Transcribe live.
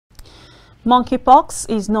Monkeypox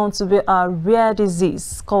is known to be a rare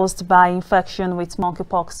disease caused by infection with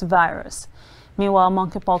monkeypox virus. Meanwhile,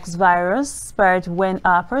 monkeypox virus spread when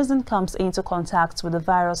a person comes into contact with the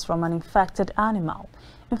virus from an infected animal,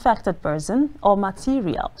 infected person, or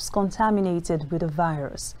materials contaminated with the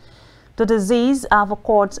virus. The disease have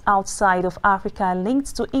occurred outside of Africa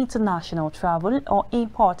linked to international travel or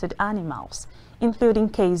imported animals, including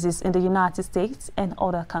cases in the United States and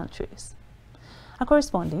other countries. A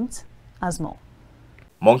correspondent has more.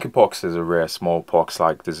 Monkeypox is a rare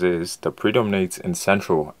smallpox-like disease that predominates in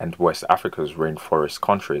Central and West Africa's rainforest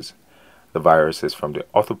countries. The virus is from the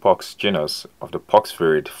Orthopox genus of the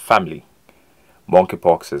poxvirid family.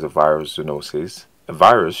 Monkeypox is a virus zoonosis, a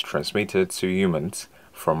virus transmitted to humans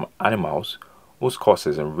from animals whose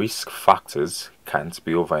causes and risk factors can't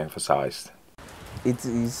be overemphasized. It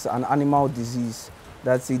is an animal disease.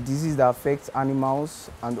 That's a disease that affects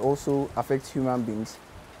animals and also affects human beings.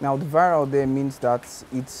 Now, the viral there means that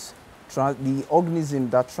it's the organism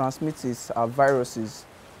that transmits it are viruses.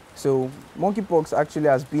 So monkeypox actually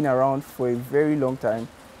has been around for a very long time.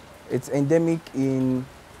 It's endemic in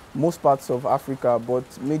most parts of Africa, but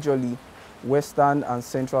majorly Western and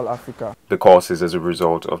Central Africa. The cause is as a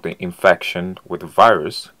result of the infection with the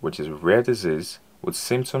virus, which is a rare disease with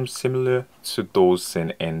symptoms similar to those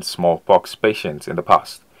seen in smallpox patients in the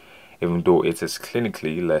past, even though it is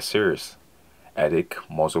clinically less serious. Headache,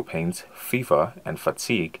 muscle pains, fever, and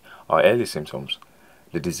fatigue are early symptoms.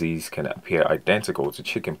 The disease can appear identical to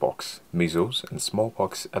chickenpox, measles, and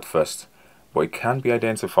smallpox at first, but it can be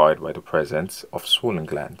identified by the presence of swollen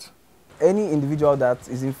glands. Any individual that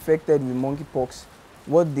is infected with monkeypox,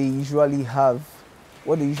 what they usually have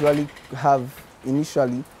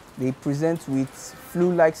initially, they present with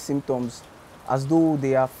flu-like symptoms as though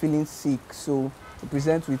they are feeling sick. So they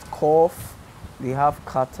present with cough, they have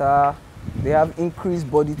catarrh, they have increased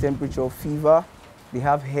body temperature, fever, they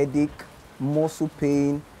have headache, muscle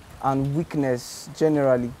pain, and weakness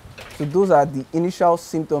generally. So those are the initial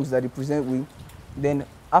symptoms that they present with. Then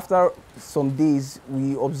after some days,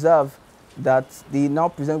 we observe that they now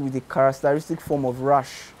present with a characteristic form of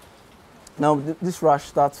rash. Now this rash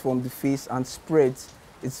starts from the face and spreads.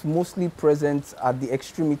 It's mostly present at the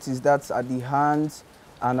extremities, that's at the hands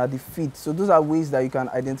and at the feet. So those are ways that you can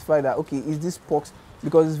identify that, okay, is this pox?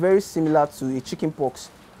 Because it's very similar to a chicken pox,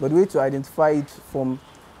 but the way to identify it from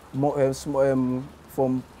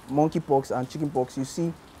monkeypox and chicken pox, you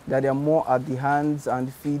see that they are more at the hands and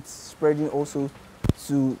the feet, spreading also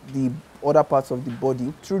to the other parts of the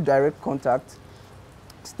body through direct contact.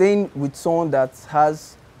 Staying with someone that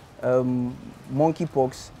has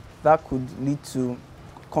monkeypox, that could lead to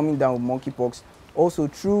coming down with monkeypox. Also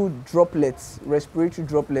through droplets, respiratory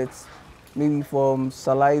droplets, maybe from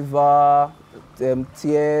saliva,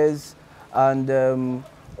 tears, and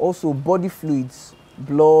also body fluids,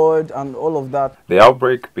 blood, and all of that. The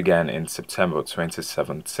outbreak began in September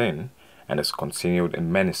 2017 and has continued in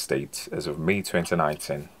many states as of May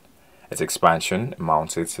 2019. Its expansion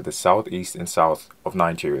amounted to the southeast and south of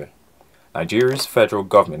Nigeria. Nigeria's federal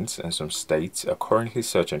government and some states are currently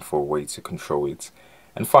searching for a way to control it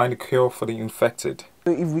and find a cure for the infected.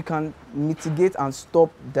 So if we can mitigate and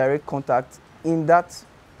stop direct contact in that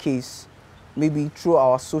case, maybe through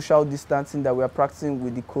our social distancing that we are practicing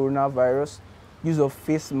with the coronavirus, use of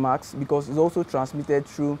face masks, because it's also transmitted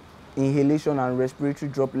through inhalation and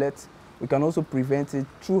respiratory droplets. We can also prevent it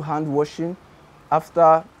through hand washing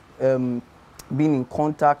after being in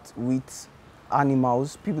contact with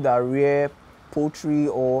animals, people that rear poultry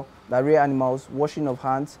or that rear animals, washing of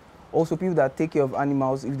hands. Also people that take care of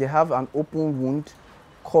animals, if they have an open wound,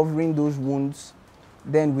 covering those wounds,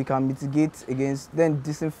 then we can mitigate against, then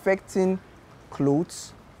disinfecting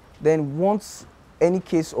clothes. Then once any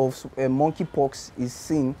case of monkeypox is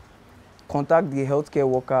seen, contact the healthcare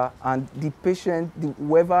worker, and the patient,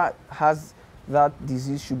 whoever has that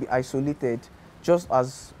disease should be isolated, just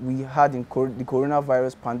as we had in the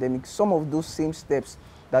coronavirus pandemic. Some of those same steps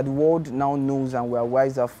that the world now knows and we are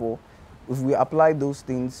wiser for, if we apply those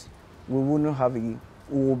things, we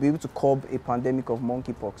will be able to curb a pandemic of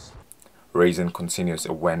monkeypox. Raising continuous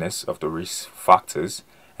awareness of the risk factors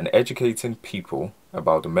and educating people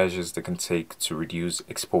about the measures they can take to reduce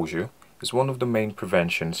exposure is one of the main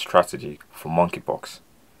prevention strategies for monkeypox.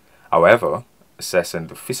 However, assessing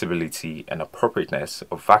the feasibility and appropriateness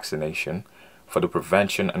of vaccination for the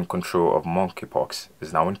prevention and control of monkeypox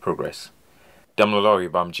is now in progress. Damlolori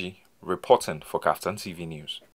Bamji, reporting for KAFTAN TV News.